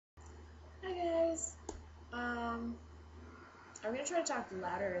I'm going to try to talk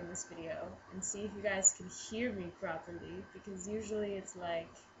louder in this video and see if you guys can hear me properly, because usually it's like,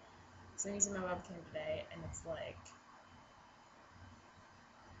 so I'm using my webcam today, and it's like,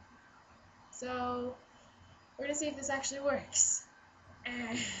 so we're going to see if this actually works.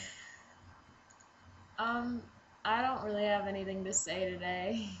 I don't really have anything to say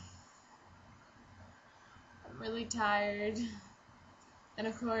today. I'm really tired. And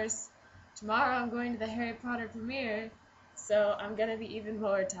of course, tomorrow I'm going to the Harry Potter premiere, so I'm gonna be even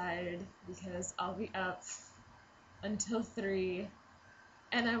more tired because I'll be up until 3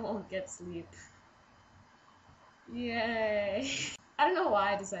 and I won't get sleep. Yay! I don't know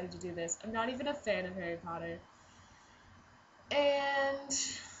why I decided to do this. I'm not even a fan of Harry Potter. And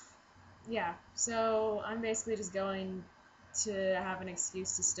yeah, so I'm basically just going to have an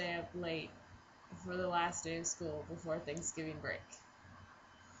excuse to stay up late for the last day of school before Thanksgiving break.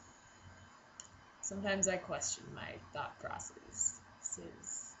 Sometimes I question my thought processes.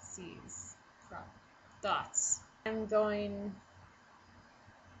 Thoughts. I'm going...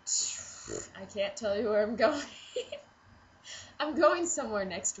 I can't tell you where I'm going. I'm going somewhere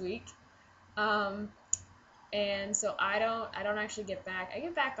next week. And so I don't actually get back. I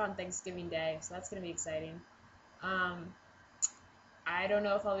get back on Thanksgiving Day, so that's going to be exciting. I don't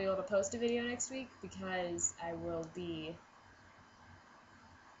know if I'll be able to post a video next week because I will be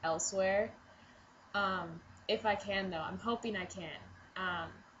elsewhere. If I can, though. I'm hoping I can.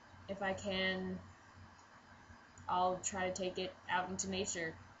 If I can, I'll try to take it out into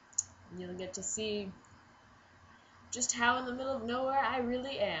nature. You'll get to see just how in the middle of nowhere I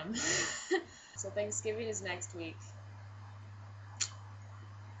really am. So Thanksgiving is next week.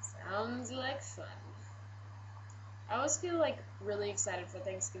 Sounds like fun. I always feel like really excited for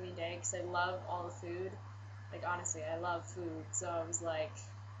Thanksgiving Day because I love all the food. Like, honestly, I love food. So I was like,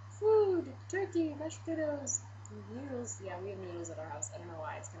 food, turkey, mashed potatoes, noodles. Yeah, we have noodles at our house. I don't know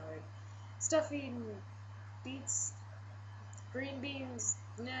why. It's kind of weird. Stuffing, beets, green beans,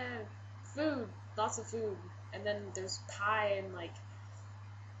 food, lots of food. And then there's pie and like,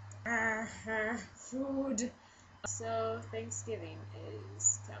 food. So Thanksgiving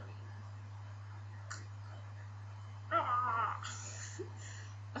is coming.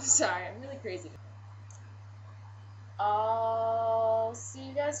 I'm sorry, I'm really crazy. I'll see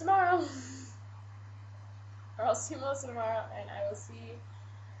you guys tomorrow. Or I'll see Melissa tomorrow, and I will see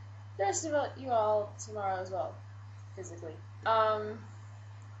the rest of you all tomorrow as well, physically.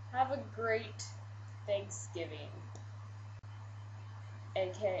 Have a great Thanksgiving,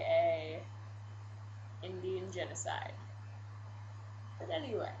 aka Indian genocide. But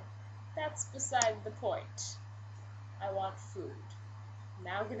anyway, that's beside the point. I want food.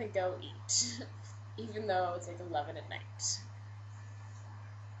 Now I'm gonna go eat, even though it's like 11 at night.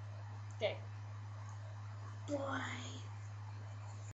 Okay. Bye.